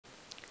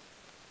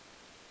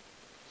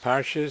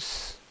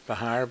Parshat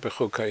Behar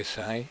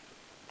Bechukosai.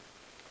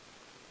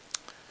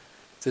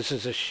 This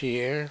is a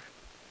shiur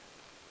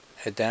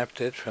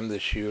adapted from the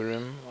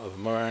shiurim of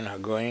Moran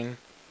Hagoyin,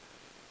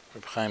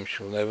 Reb Chaim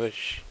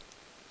Shulevich,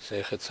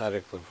 Zeichet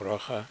Tzadik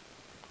Livrocha.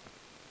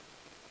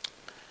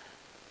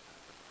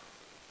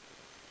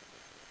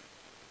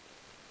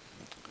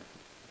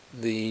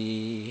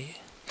 The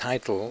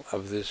title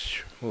of this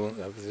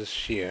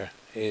shiur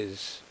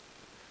is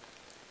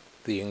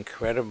 "The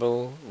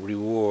Incredible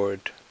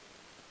Reward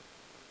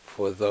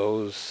for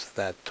Those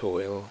That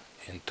Toil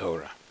in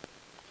Torah."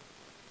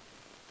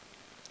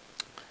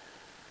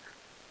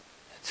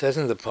 It says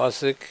in the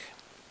pasuk,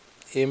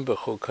 "Im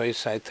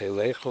Bechukosai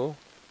telechu,"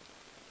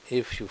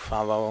 if you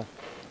follow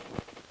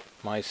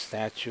my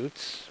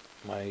statutes,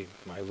 my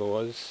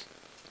laws,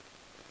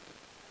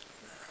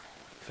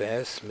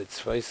 ves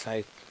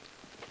mitzvosai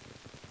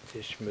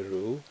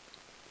tishmeru,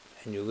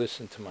 and you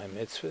listen to my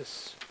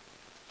mitzvahs,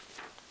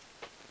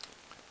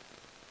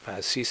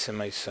 v'asisem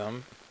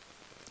eisam,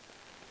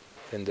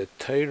 then the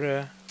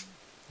Torah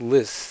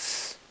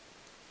lists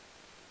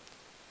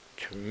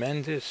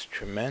tremendous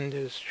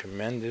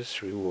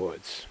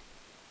rewards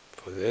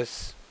for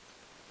this.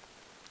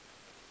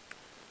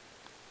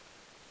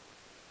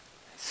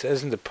 It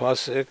says in the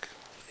pasuk,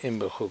 "Im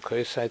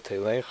bechukosai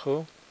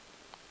telechu,"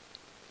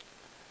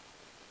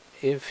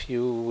 if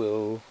you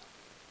will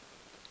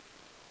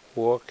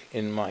walk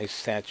in my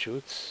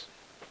statutes.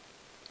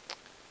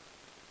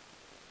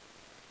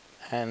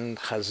 And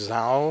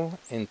Chazal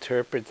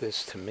interpret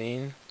this to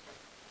mean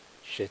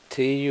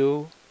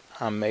shetiyu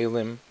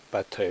amelim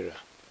b'Torah,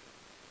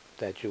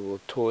 that you will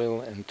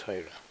toil in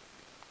Torah.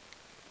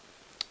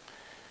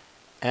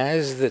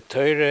 As the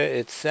Torah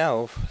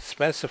itself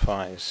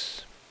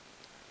specifies,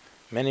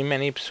 many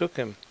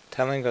psukim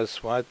telling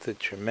us what the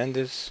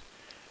tremendous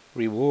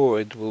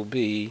reward will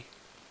be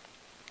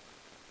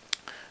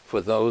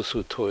for those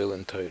who toil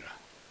in Torah.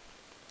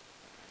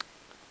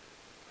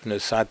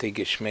 Nosati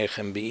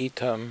geshmechem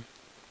b'itam,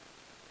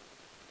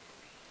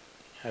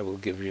 I will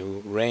give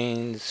you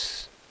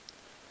rains,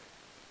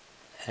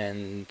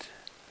 and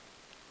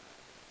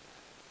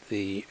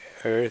the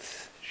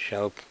earth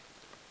shall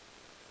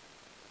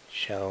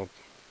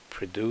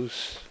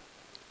produce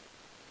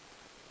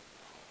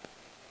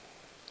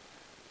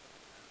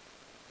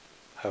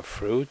her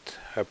fruit,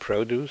 her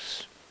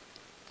produce,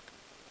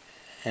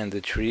 and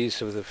the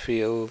trees of the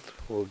field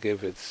will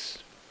give its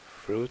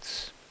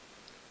fruits.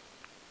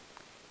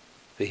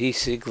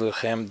 V'hisig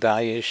lechem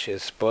dayish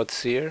es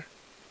botzir,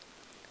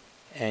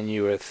 and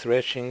your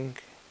threshing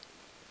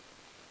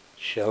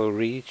shall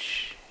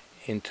reach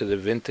into the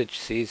vintage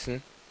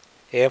season.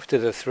 After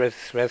the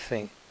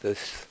threshing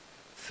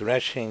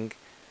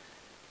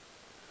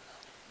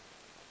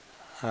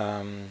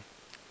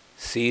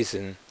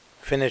season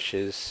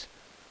finishes,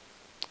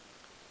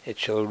 it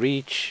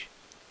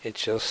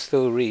shall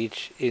still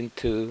reach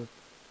into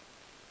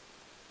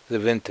the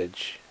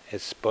vintage.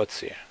 It's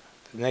botzir.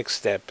 The next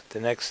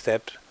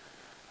step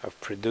of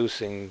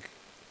producing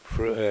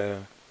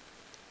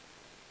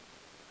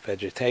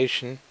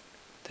vegetation.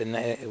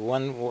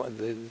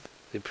 The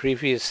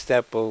previous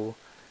step there'll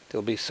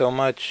be so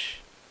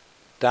much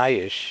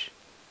dayish,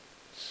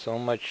 so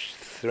much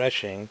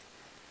threshing,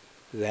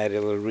 that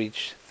it'll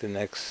reach the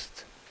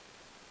next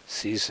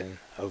season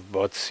of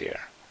botzir,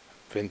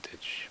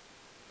 vintage.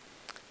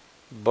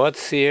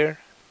 Botzir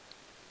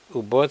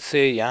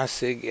ubotzir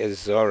yasig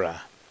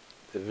ezora.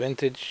 The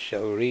vintage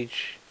shall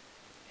reach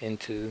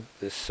into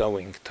the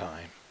sowing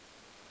time.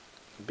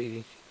 It'll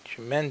be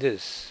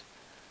tremendous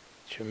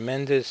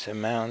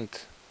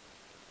amount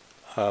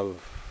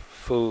of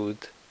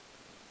food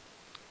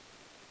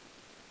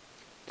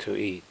to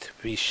eat.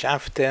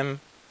 V'shaftem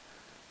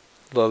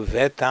lo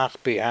vetach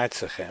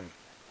bi'artzachem,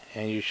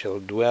 and you shall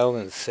dwell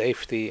in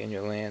safety in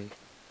your land.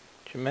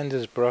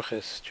 Tremendous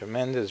brachas.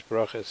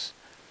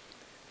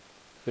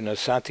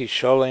 V'nosati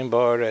sholem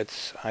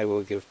ba'aretz, I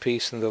will give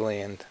peace in the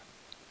land.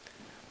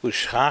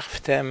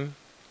 U'shchaftem,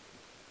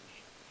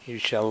 you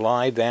shall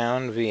lie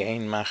down,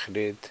 v'ein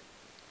machrid,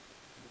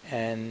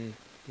 and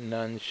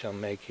none shall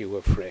make you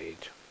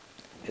afraid,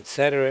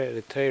 etc.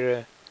 The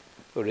Torah,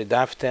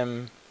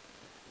 uredaftem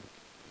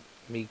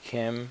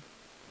mikem,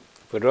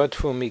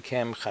 v'rodfu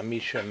mikem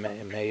chamisha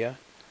meya,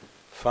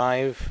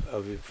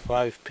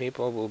 five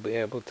people will be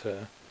able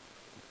to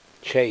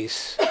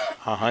chase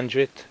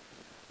 100,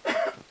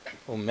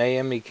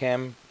 umeya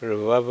mikem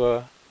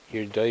revava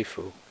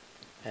yirdoifu,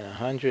 and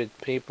 100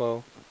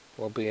 people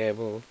will be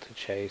able to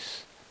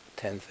chase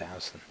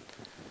 10,000.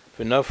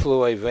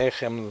 V'noflu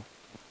oivechem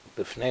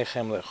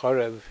lefnechem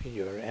lechorev,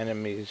 your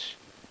enemies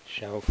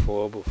shall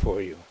fall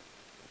before you.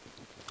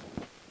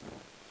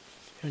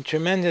 And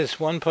tremendous,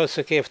 one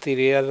pasuk after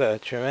the other,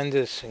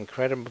 tremendous,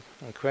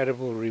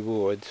 incredible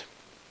rewards.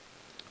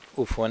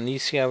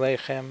 Ufonisi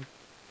aleichem,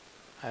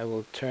 I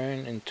will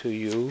turn into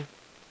you,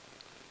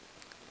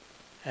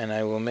 and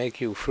I will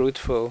make you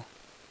fruitful,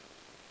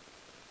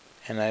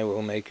 and I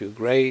will make you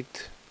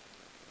great.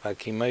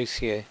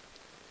 Vakimosie,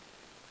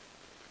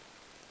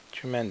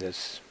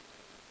 tremendous.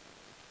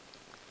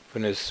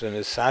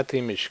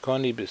 V'nesati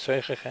mishkoni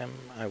b'soichechem,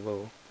 I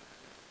will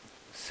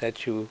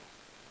set you,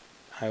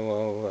 I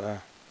will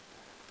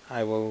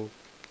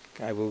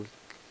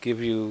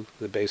give you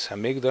the Beis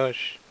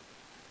Hamikdash.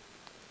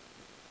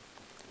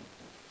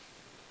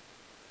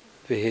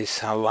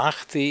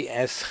 V'hishalachti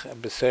es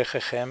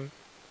b'soichechem,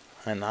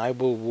 and I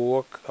will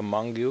walk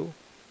among you.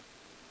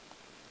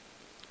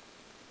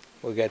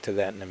 We'll get to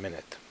that in a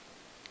minute.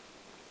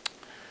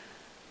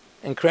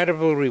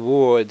 Incredible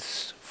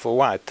rewards for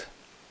what?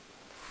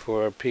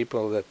 For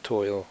people that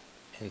toil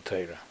in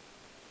Torah.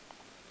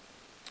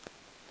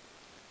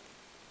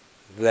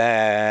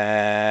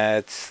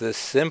 That's the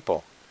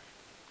simple.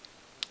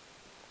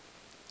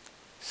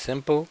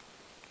 Simple,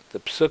 the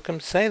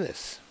psukim say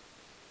this.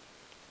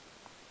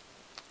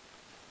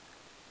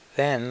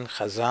 Then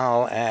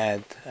Chazal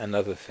add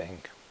another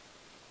thing.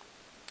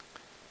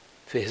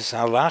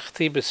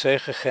 V'hishalachti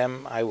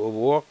b'soichechem, I will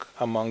walk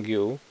among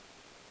you.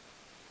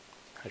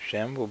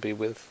 Hashem will be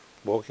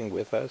walking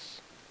with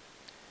us.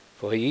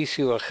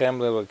 V'hayisi lachem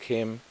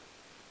lelokim,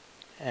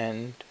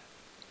 and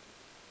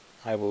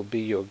I will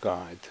be your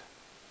God.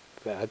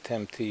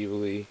 V'atem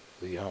tiyu li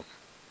liyom.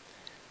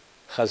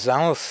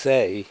 Chazal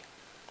say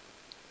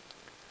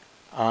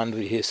on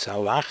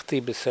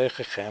v'hishalachti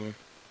b'soichechem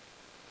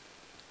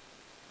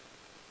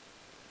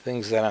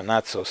things that are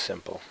not so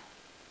simple.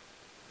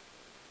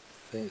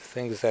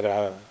 Things that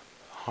are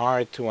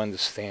hard to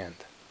understand.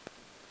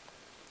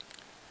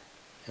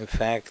 In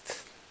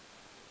fact,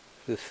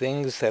 the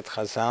things that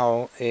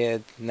Chazal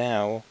add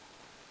now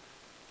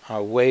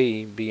are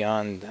way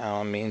beyond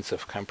our means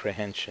of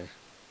comprehension,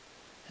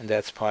 and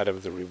that's part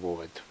of the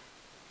reward.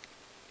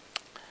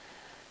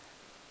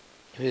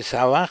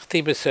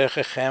 V'salachti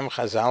b'soichechem,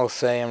 Chazal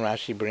say, and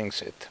Rashi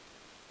brings it,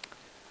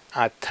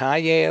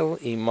 Atayel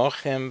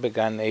imochem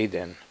began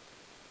Eden,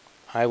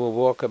 I will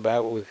walk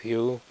about with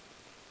you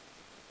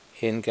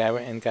in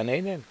Gan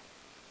Eden.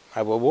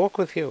 I will walk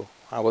with you.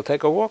 I will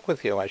take a walk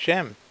with you.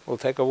 Hashem will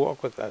take a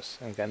walk with us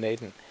in Gan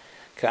Eden.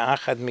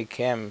 Ka'achad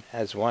mikem,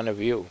 as one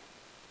of you.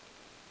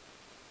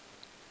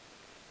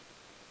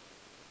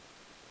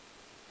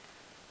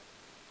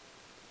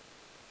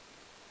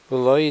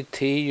 V'lo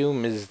yitiyu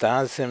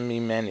mizdazim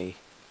mimeni.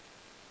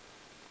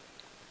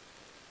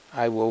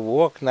 I will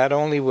walk. Not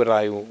only will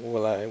I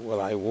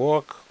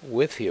walk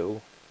with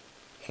you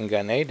in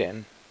Gan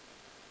Eden.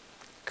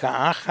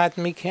 Ka'achad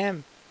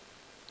mikem.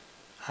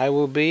 I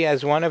will be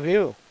as one of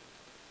you.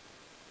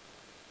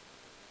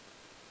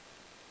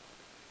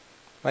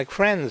 Like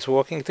friends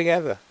walking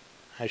together.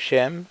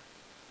 Hashem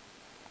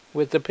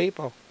with the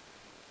people.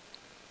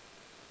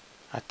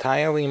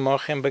 Atayel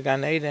imochem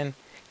began Eden.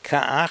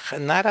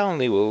 Ka'ach, not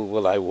only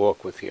will I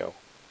walk with you,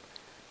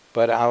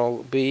 but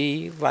I'll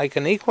be like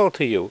an equal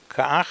to you.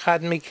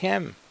 Ka'achad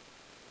mikem.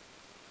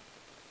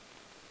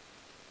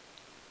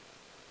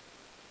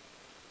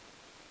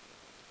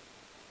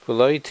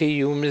 V'lo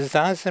yitiyu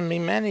mizdazim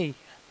mimeni.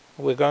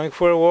 We're going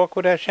for a walk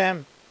with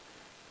Hashem.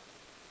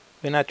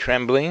 We're not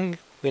trembling.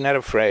 We're not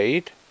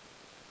afraid.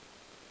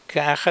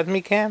 Ka'achad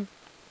mikem.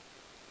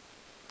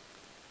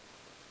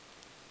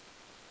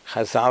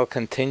 Chazal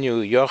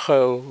continue,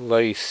 Yochel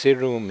lo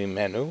yisiru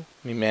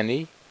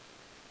mimeni.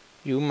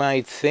 You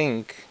might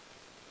think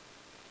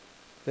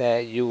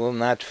that you will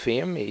not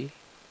fear me.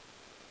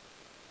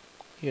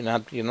 You'll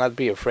not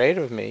be afraid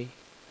of me.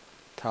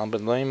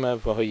 Talmud loima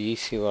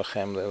v'hoyisi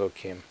lachem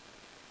lelokim.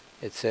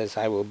 It says,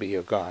 I will be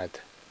your God.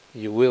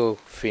 You will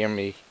fear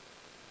me.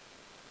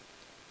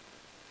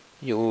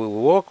 You will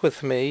walk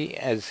with me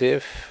as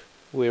if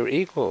we're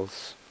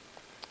equals,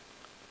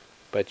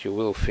 but you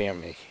will fear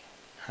me.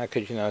 How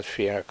could you not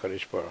fear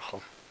HaKadosh Baruch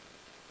Hu?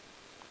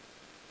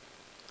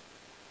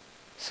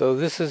 So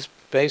this is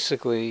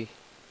basically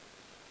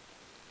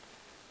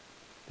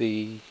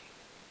the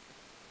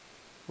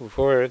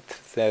word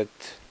that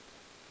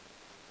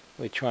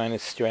we're trying to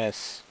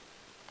stress,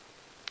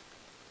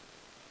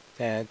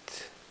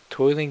 that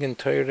toiling in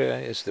Torah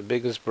is the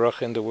biggest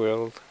bracha in the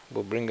world,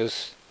 will bring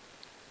us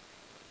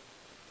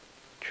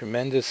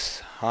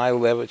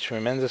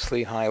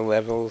tremendously high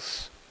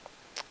levels,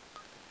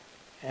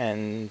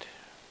 and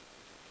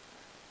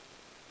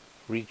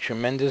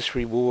tremendous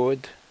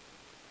reward,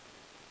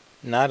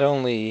 not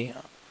only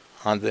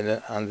on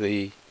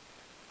the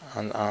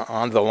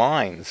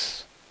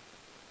lines,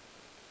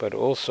 but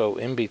also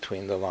in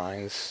between the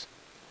lines.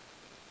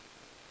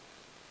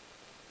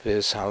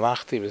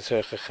 V'halachti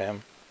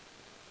b'soichechem,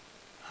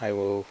 I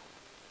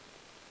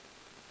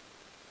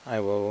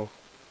will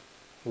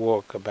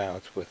walk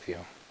about with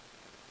you.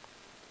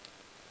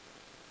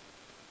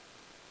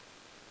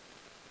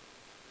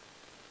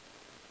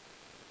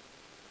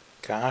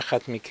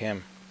 Ka'achat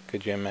mikem.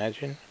 Could you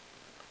imagine?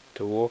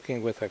 To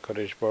walking with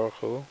HaKadosh Baruch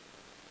Hu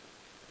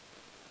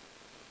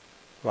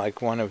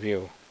like one of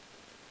you.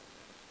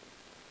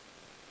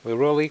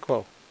 We're all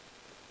equal,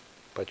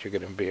 but you're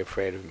going to be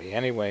afraid of me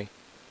anyway,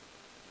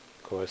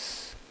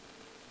 because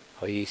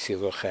Hayisi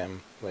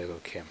lochem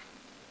lelokim.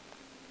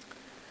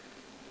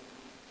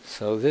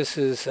 So this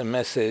is a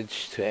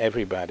message to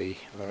everybody,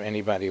 or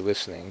anybody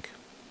listening,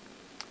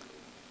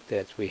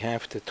 that we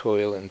have to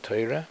toil in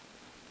Torah.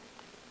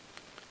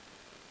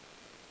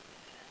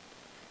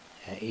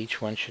 And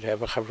each one should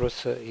have a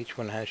chavrusa, each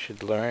one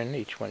should learn,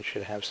 each one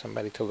should have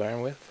somebody to learn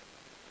with.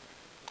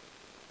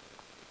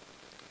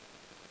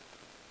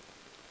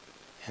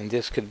 And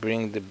this could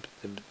bring the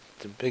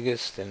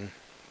biggest and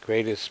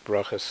greatest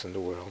brachas in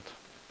the world.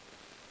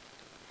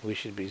 We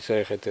should be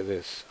zeicher to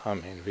this.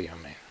 Amen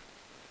v'amen.